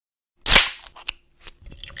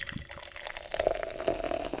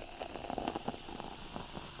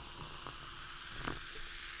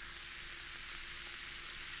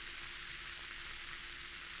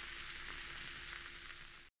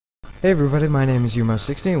Hey everybody, my name is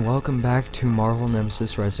Yumo60 and welcome back to Marvel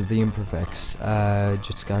Nemesis Rise of the Imperfects.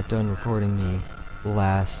 Just got done recording the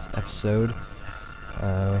last episode.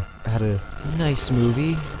 Had a nice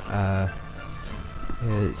movie.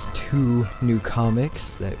 It's 2 new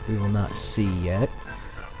comics that we will not see yet.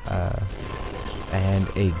 And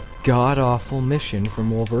a god-awful mission from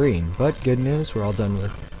Wolverine. But good news, we're all done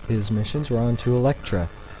with his missions. We're on to Elektra.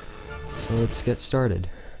 So let's get started.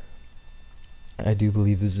 I do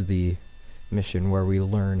believe this is the mission where we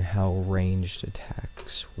learn how ranged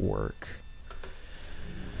attacks work.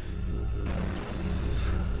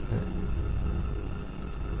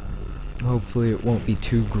 Hopefully it won't be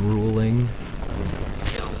too grueling.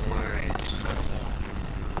 Don't worry. This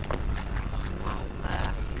won't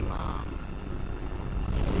last long.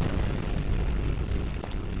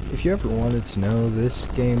 If you ever wanted to know, this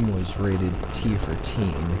game was rated T for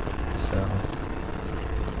teen, so...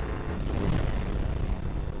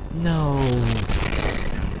 No!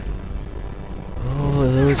 Oh,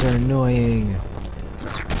 those are annoying.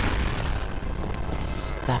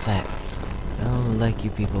 Stop that. I don't like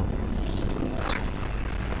you people.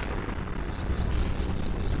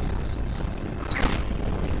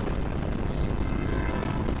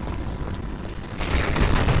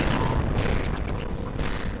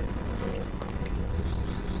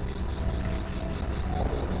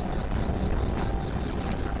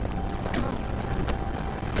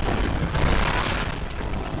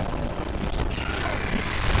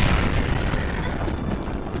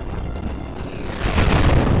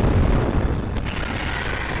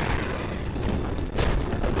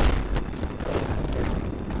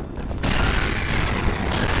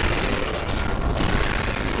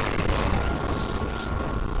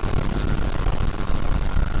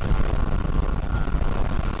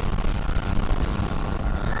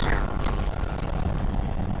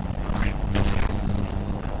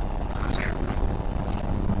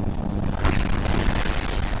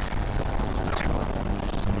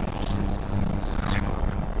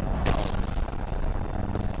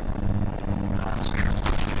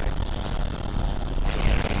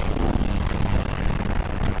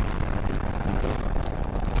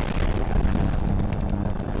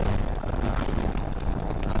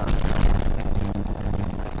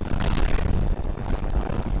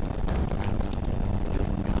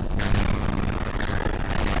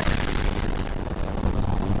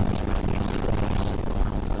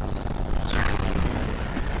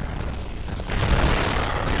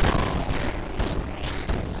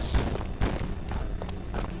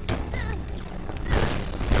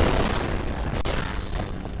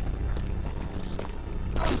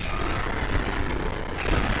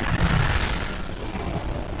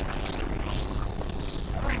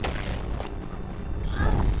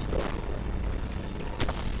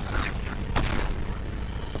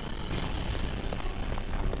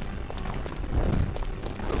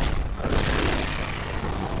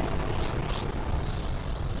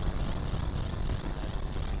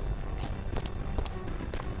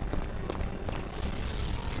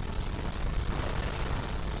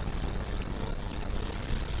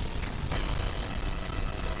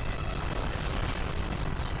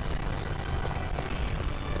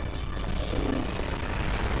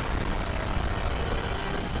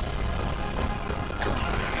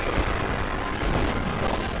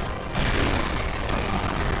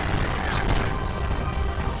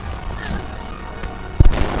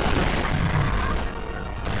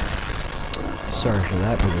 Sorry for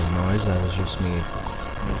that bit of noise, that was just me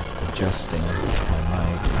adjusting my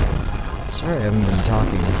mic. Sorry I haven't been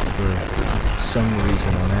talking. For some reason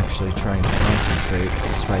I'm actually trying to concentrate,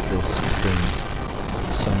 despite this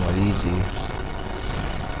being somewhat easy.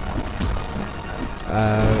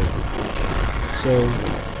 So,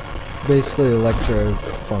 basically Elektra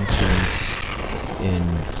functions in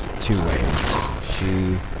 2 ways.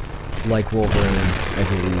 She, like Wolverine, I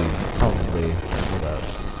believe, probably, hold up,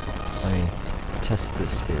 let me test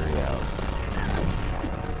this theory out.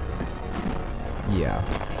 Yeah.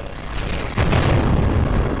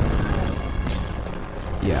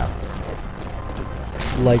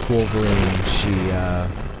 Like Wolverine, she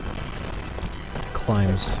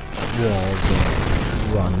climbs walls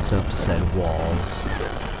and runs up said walls.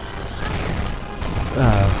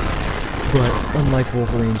 But unlike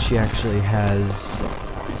Wolverine, she actually has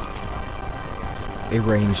a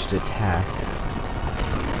ranged attack,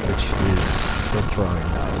 which is the throwing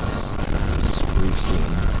knives, as we've seen.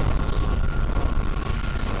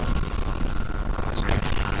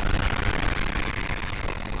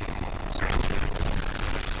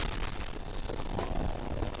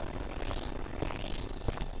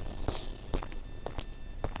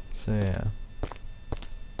 So yeah.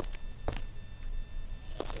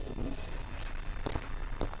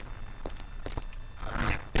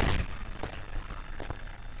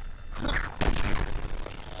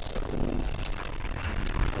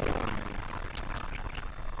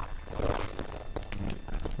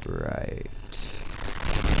 Right.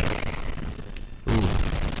 Ooh.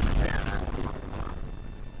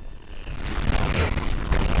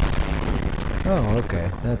 Oh,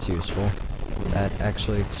 okay. That's useful. That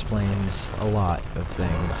actually explains a lot of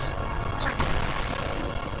things.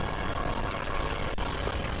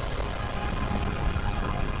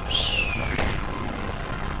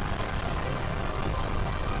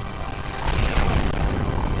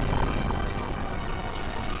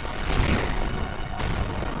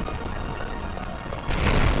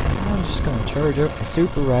 I'm just gonna charge up the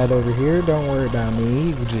super rad over here. Don't worry about me.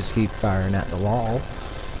 You can just keep firing at the wall.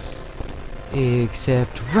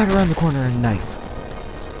 Except right around the corner, a knife.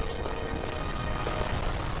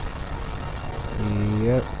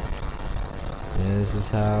 Yep. This is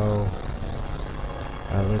how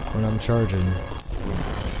I look when I'm charging.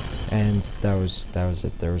 And that was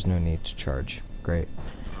it. There was no need to charge. Great.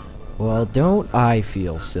 Well, don't I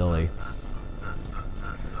feel silly?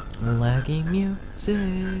 Laggy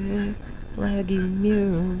music, laggy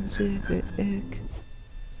music.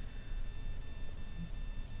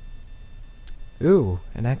 Ooh,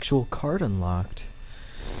 an actual card unlocked.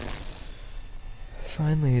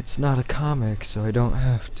 Finally, it's not a comic, so I don't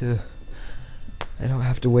have to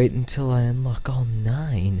wait until I unlock all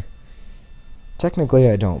 9. Technically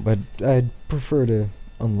I don't, but I'd prefer to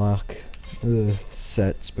unlock the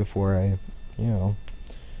sets before I,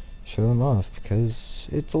 show them off, because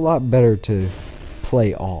it's a lot better to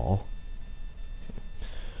play all.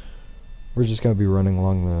 We're just gonna be running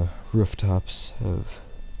along the rooftops of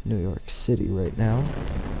New York City right now.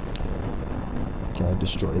 Gotta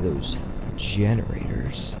destroy those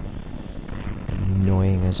generators.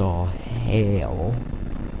 Annoying as all hell.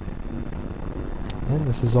 And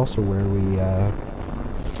this is also where we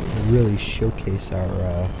really showcase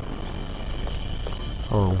our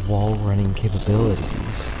wall running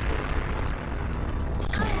capabilities.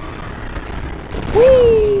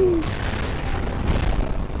 Whee!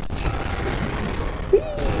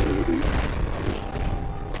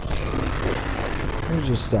 I'll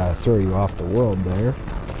just throw you off the world there.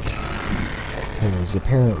 Because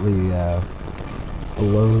apparently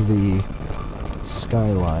below the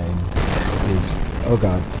skyline is... Oh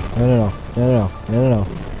god. No.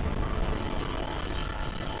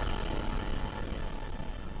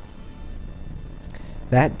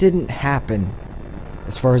 That didn't happen.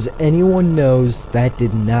 As far as anyone knows, that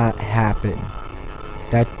did not happen.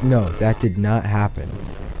 That did not happen.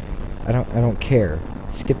 I don't care.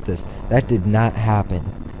 Skip this. That did not happen.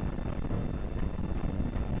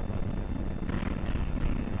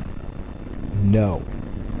 No.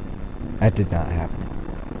 That did not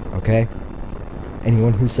happen. Okay?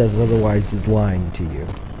 Anyone who says otherwise is lying to you.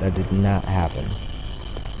 That did not happen.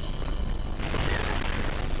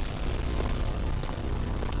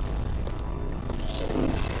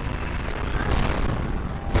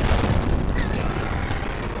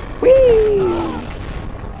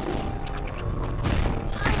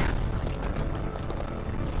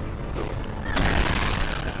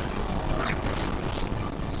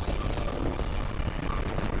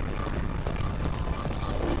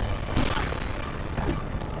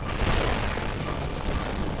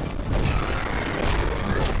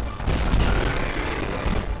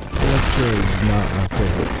 Is not my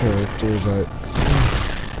favorite character, but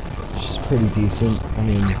she's pretty decent. I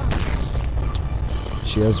mean,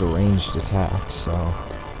 she has a ranged attack, so...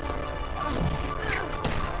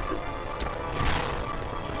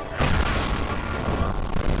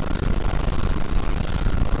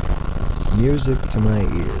 Music to my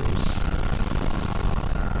ears.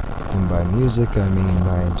 And by music, I mean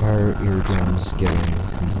my entire eardrums getting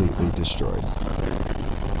completely destroyed.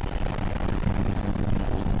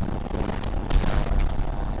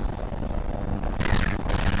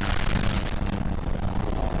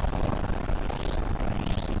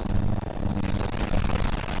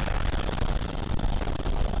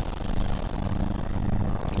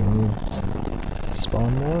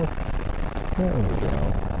 Spawn more? There we go.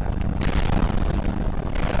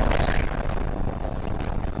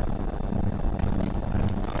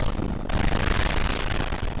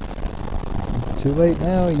 Too late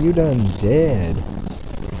now, you done dead.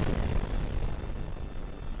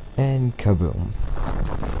 And kaboom.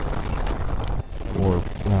 Or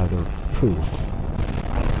rather, poof.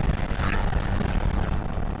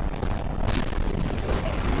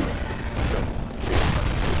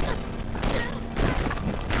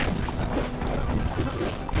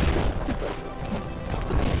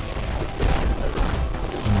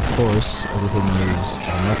 Of course, everything moves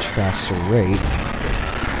at a much faster rate.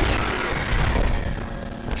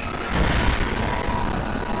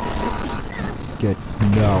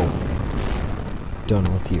 No.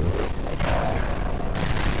 done with you.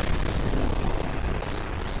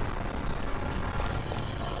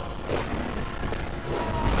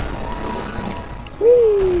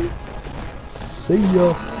 Whee! See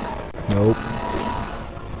ya! Nope.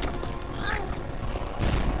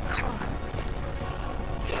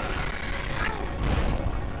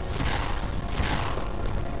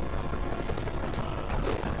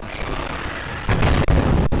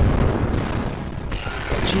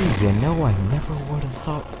 Gee, you know, I never would have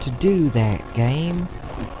thought to do that, game.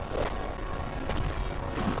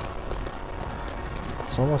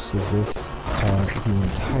 It's almost as if the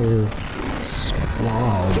entire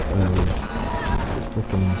squad of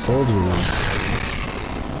frickin' soldiers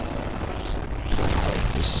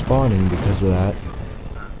is spawning because of that.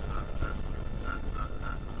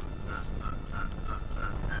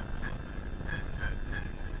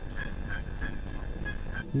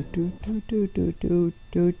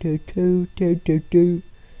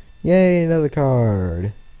 Yay, another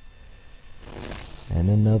card. And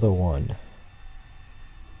another one.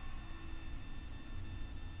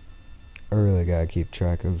 I really gotta keep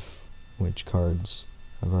track of which cards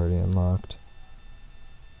I've already unlocked.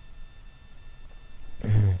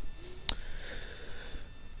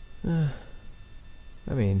 I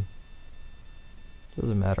mean,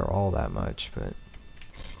 doesn't matter all that much, but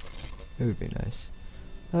it would be nice.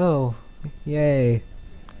 Oh, yay.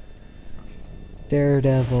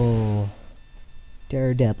 Daredevil.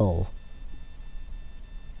 Daredevil.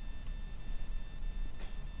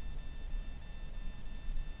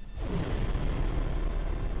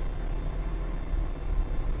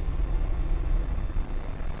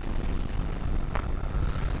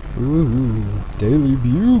 Ooh, Daily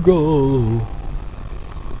Bugle.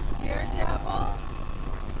 Daredevil?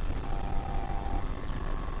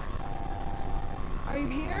 Are you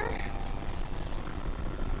here?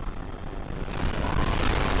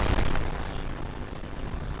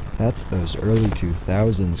 That's those early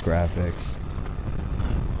 2000s graphics.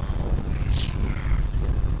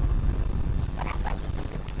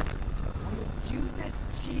 Do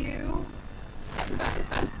this to you?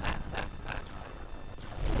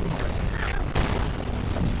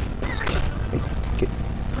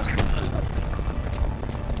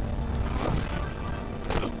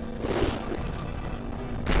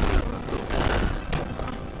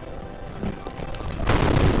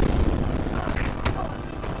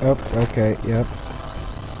 Oh, okay, yep.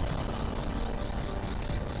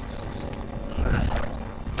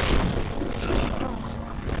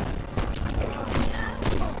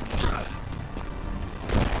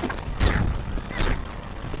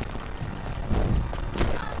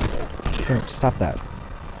 No, stop that.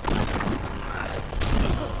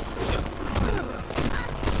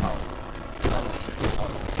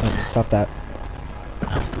 No, stop that.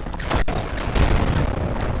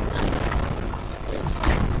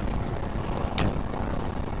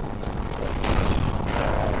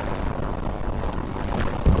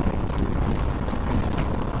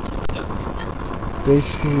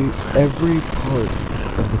 Basically, every part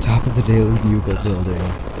of the top of the Daily Bugle building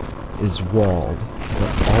is walled,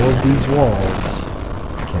 but all of these walls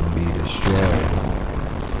can be destroyed.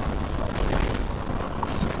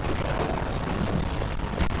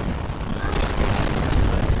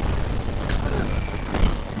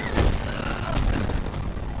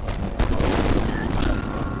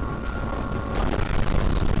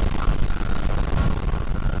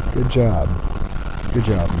 Good job. Good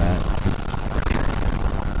job, Matt.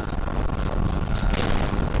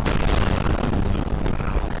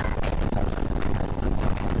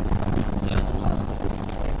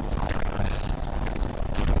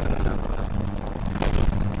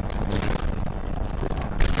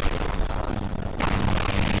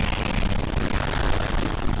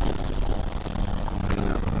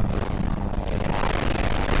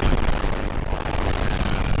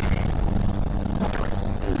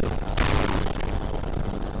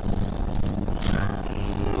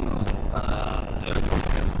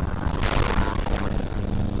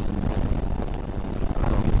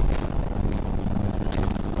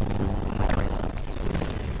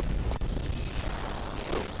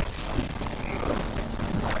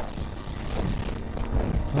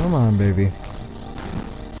 Come on, baby.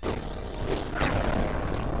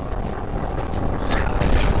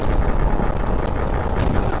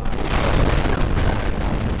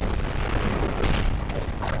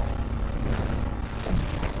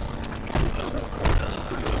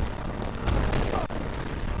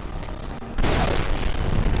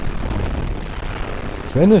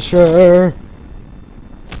 Finisher!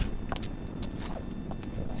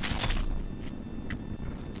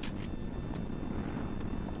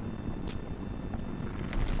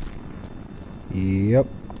 Yep.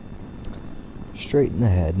 Straight in the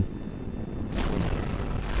head.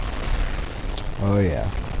 Oh yeah.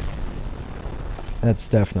 That's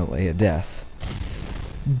definitely a death.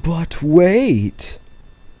 But wait!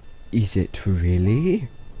 Is it really?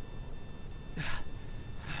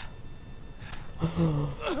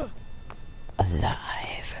 Alive.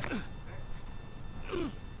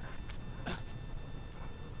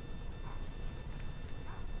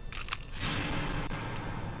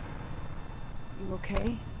 You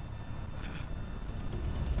okay?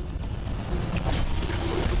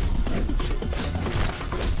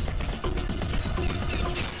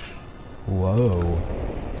 Whoa.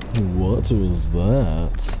 What was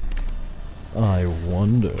that? I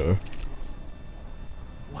wonder.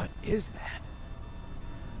 What is that?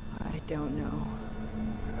 I don't know.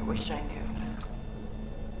 I wish I knew.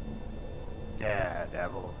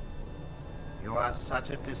 Daredevil. You are such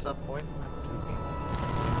a disappointment to me.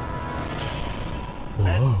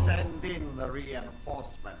 Let's Whoa. send in the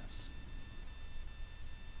reinforcements.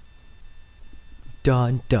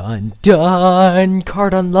 Dun dun dun!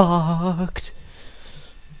 Card unlocked!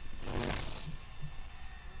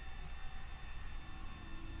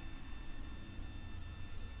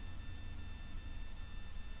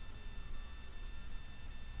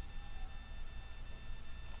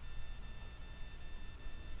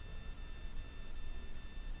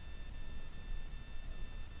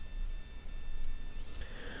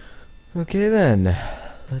 Okay then,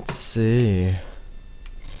 let's see.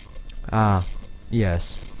 Ah,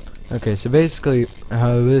 yes. Okay, so basically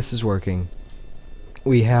how this is working,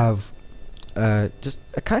 we have just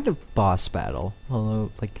a kind of boss battle.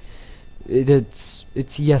 Although, like, it's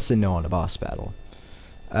yes and no on a boss battle.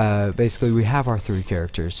 Basically we have our three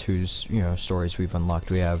characters whose, you know, stories we've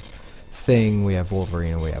unlocked. We have Thing, we have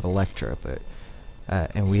Wolverine, and we have Elektra, but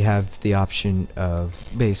and we have the option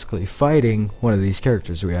of basically fighting one of these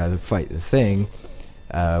characters. We either fight the Thing,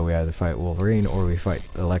 we either fight Wolverine, or we fight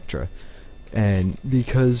Elektra. And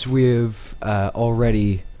because we've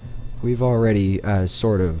already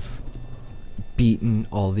sort of beaten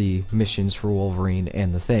all the missions for Wolverine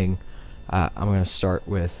and the Thing, I'm going to start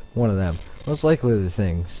with one of them. Most likely the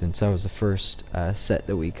Thing, since that was the first set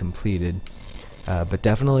that we completed. But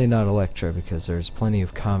definitely not Elektra, because there's plenty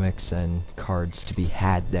of comics and cards to be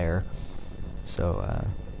had there. So,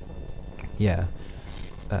 yeah.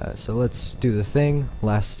 So let's do the Thing.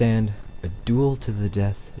 Last stand. A duel to the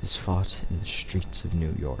death is fought in the streets of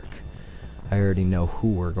New York. I already know who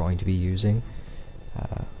we're going to be using.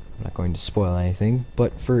 I'm not going to spoil anything,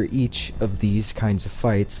 but for each of these kinds of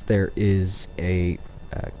fights, there is a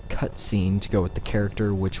cutscene to go with the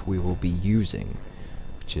character which we will be using,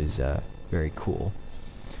 which is very cool.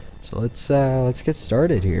 So let's get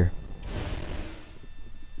started here.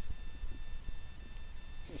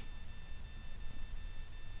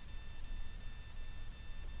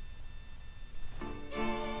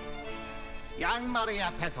 Young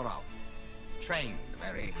Maria Petrov trained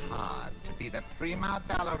very hard to be the prima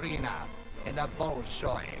ballerina in a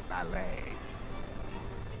Bolshoi ballet.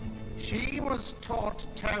 She was taught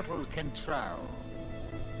total control,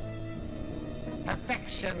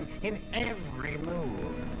 perfection in every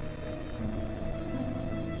move.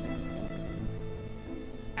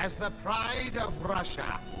 As the pride of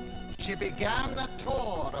Russia, she began a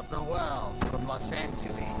tour of the world from Los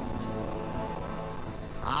Angeles.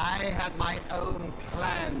 I had my own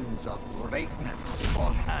plans of greatness for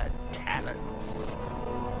her talents.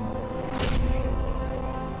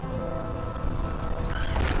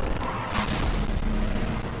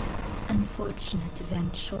 Unfortunate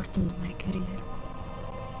event shortened my career.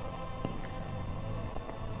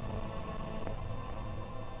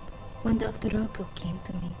 When Dr. Rocco came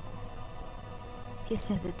to me, he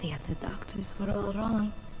said that the other doctors were all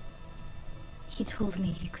wrong. He told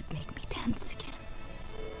me he could make me dance again.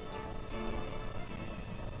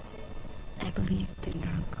 I believed in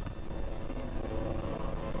Rocco.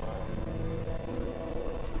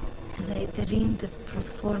 As I dreamed of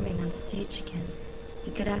performing on stage again, he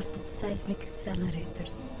crafted seismic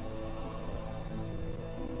accelerators.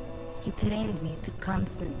 He trained me to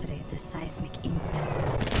concentrate the seismic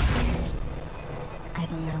impact. I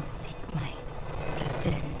will now seek my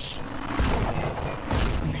revenge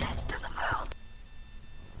on the rest of the world.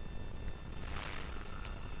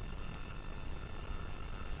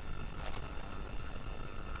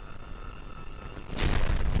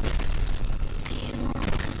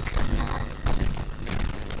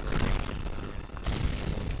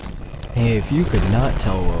 Hey, if you could not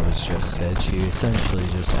tell what was just said, she essentially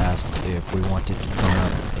just asked if we wanted to come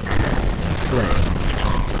up and play.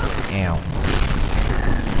 Ow.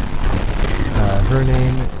 Her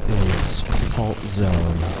name is fault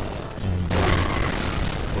zone, and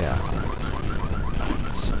yeah,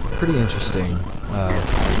 it's pretty interesting.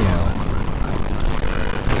 You know,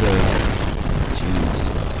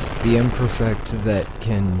 the imperfect that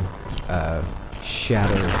can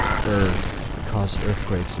shatter Earth, cause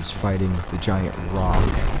earthquakes, is fighting the giant rock.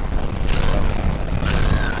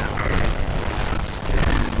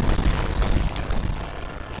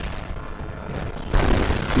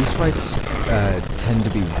 These fights tend to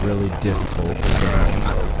be really difficult, so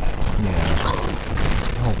yeah,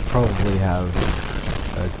 I'll probably have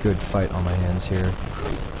a good fight on my hands here.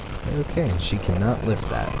 Okay, she cannot lift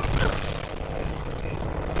that.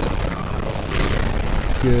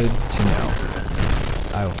 Good to know.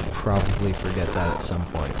 I will probably forget that at some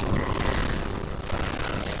point.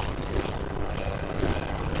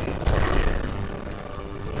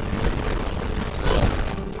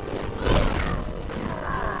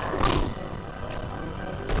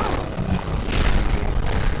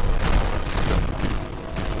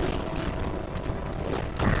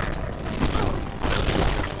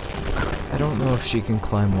 I don't know if she can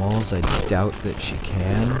climb walls. I doubt that she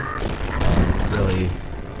can. I really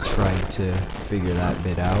tried to figure that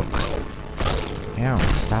bit out. Ow,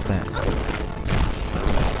 stop that.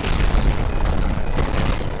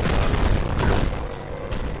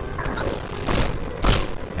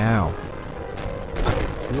 Ow.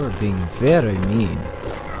 You are being very mean.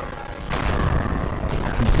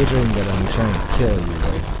 Considering that I'm trying to kill you,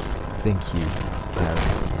 I think you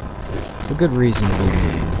have a good reason to be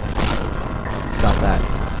mean. Stop that.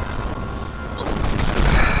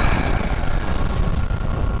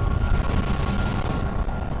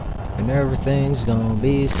 And everything's gonna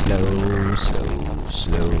be slow, slow,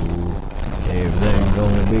 slow. Everything's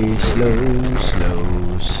gonna be slow,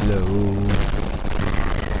 slow, slow.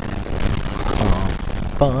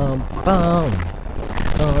 Bum, bum, bum.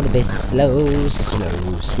 Gonna be slow,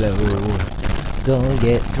 slow, slow. Gonna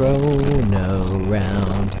get thrown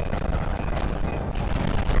around.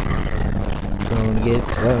 Gonna get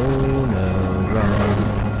thrown around.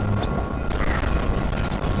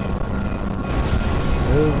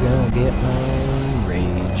 We're gonna get on,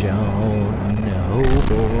 rage on, oh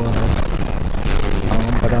boy.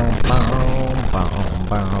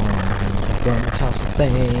 Bum. Gonna toss the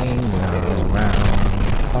thing around.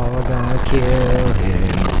 Oh, we're gonna kill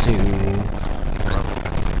him too.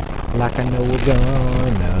 Like I know we're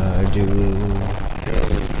gonna do.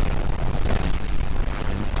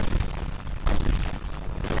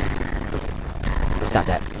 Stop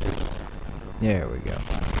that. There we go.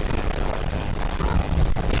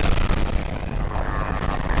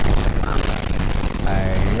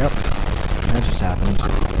 Yep. That just happened.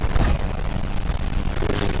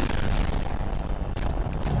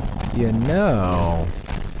 You know...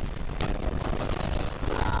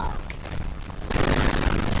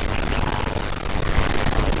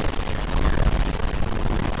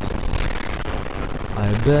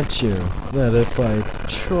 I bet you that if I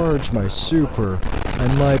charge my super, I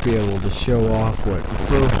might be able to show off what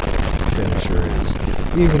her finisher is,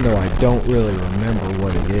 even though I don't really remember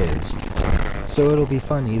what it is. So it'll be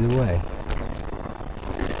fun either way.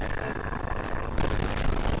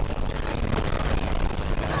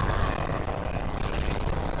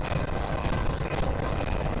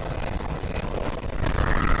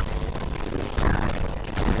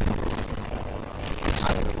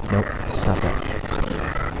 Nope, stop that.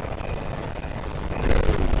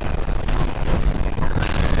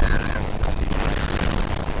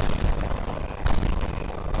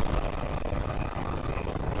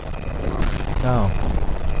 Oh.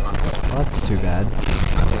 Well, that's too bad.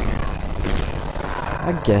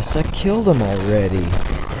 I guess I killed him already.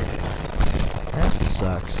 That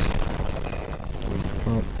sucks.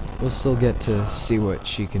 Well, we'll still get to see what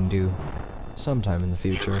she can do sometime in the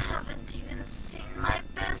future. You haven't even seen my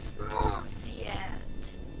best moves yet.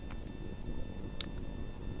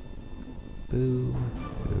 Boo.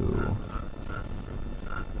 Boo.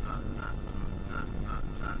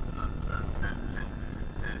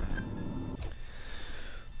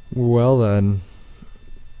 Well then.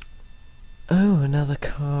 Oh, another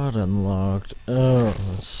card unlocked. Oh,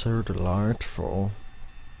 that's so delightful.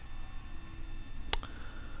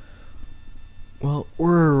 Well,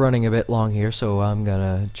 we're running a bit long here, so I'm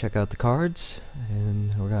gonna check out the cards,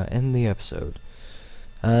 and we're gonna end the episode.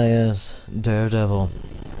 Ah yes, Daredevil.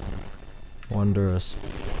 Wondrous.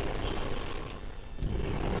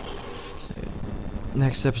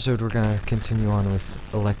 Next episode we're gonna continue on with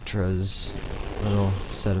Elektra's little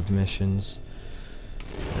set of missions.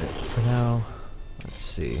 But for now, let's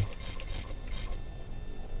see.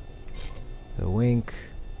 The Wink.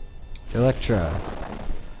 Elektra.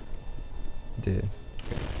 Did.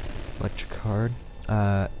 Electra card.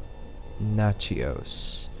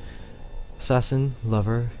 Nachios. Assassin,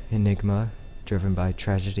 lover, enigma, driven by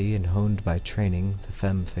tragedy and honed by training, the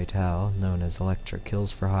femme fatale, known as Electra,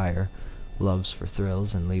 kills for hire, loves for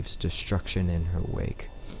thrills, and leaves destruction in her wake.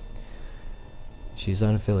 She's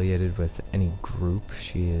unaffiliated with any group.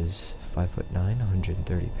 She is 5'9",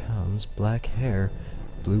 130 pounds, black hair,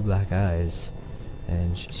 blue-black eyes,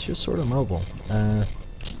 and she's just sort of mobile.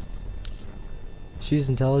 She's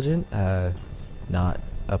intelligent, not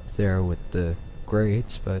up there with the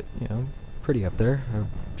greats, but, you know, pretty up there. Her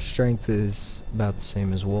strength is about the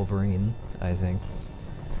same as Wolverine, I think.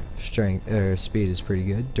 Speed is pretty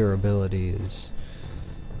good. Durability is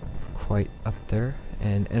quite up there,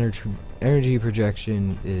 and energy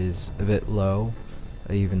projection is a bit low,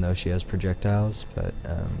 even though she has projectiles. But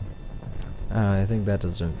I think that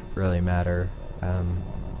doesn't really matter.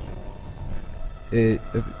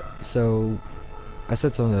 So I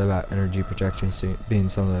said something about energy projection being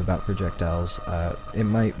something about projectiles. It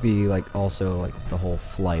might be like also like the whole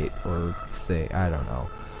flight or thing. I don't know.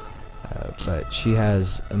 But she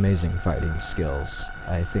has amazing fighting skills.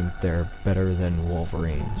 I think they're better than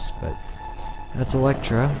Wolverine's. But that's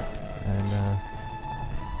Electra, and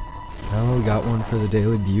oh, we got one for the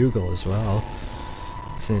Daily Bugle as well.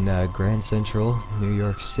 It's in Grand Central, New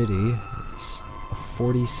York City. It's a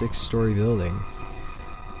 46-story building.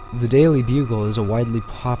 The Daily Bugle is a widely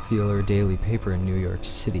popular daily paper in New York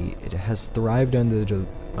City. It has thrived under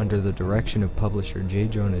the direction of publisher J.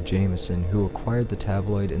 Jonah Jameson, who acquired the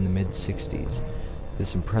tabloid in the mid-60s.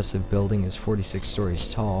 This impressive building is 46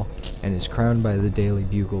 stories tall and is crowned by the Daily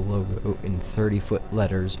Bugle logo in 30-foot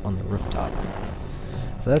letters on the rooftop.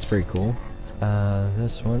 So that's pretty cool.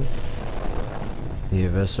 This one, the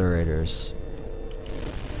Eviscerators.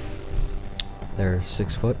 They're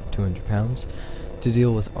 6 foot, 200 pounds. To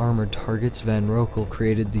deal with armored targets, Van Rokel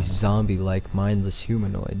created these zombie-like mindless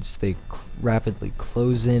humanoids. They rapidly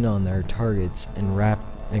close in on their targets and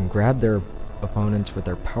grab their opponents with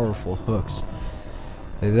their powerful hooks.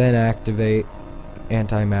 They then activate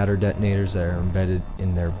antimatter detonators that are embedded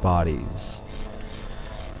in their bodies.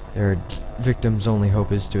 Their victims' only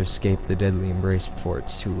hope is to escape the deadly embrace before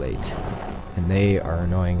it's too late. And they are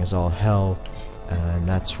annoying as all hell, and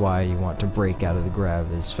that's why you want to break out of the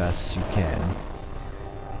grab as fast as you can.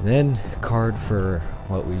 And then, a card for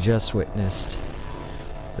what we just witnessed,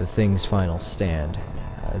 the Thing's final stand.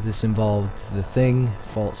 This involved the Thing,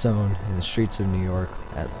 Fault Zone, in the streets of New York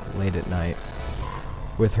late at night.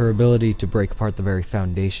 With her ability to break apart the very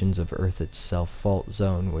foundations of Earth itself, Fault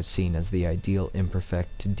Zone was seen as the ideal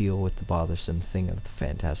imperfect to deal with the bothersome Thing of the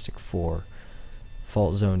Fantastic Four.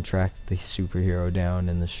 Fault Zone tracked the superhero down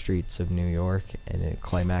in the streets of New York, and in a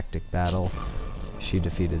climactic battle, she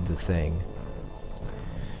defeated the Thing.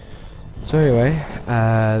 So anyway,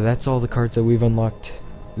 that's all the cards that we've unlocked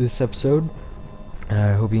this episode.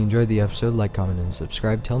 I hope you enjoyed the episode. Like, comment, and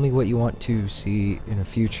subscribe. Tell me what you want to see in a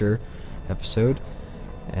future episode.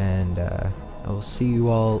 And I will see you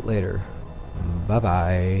all later.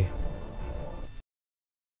 Bye-bye.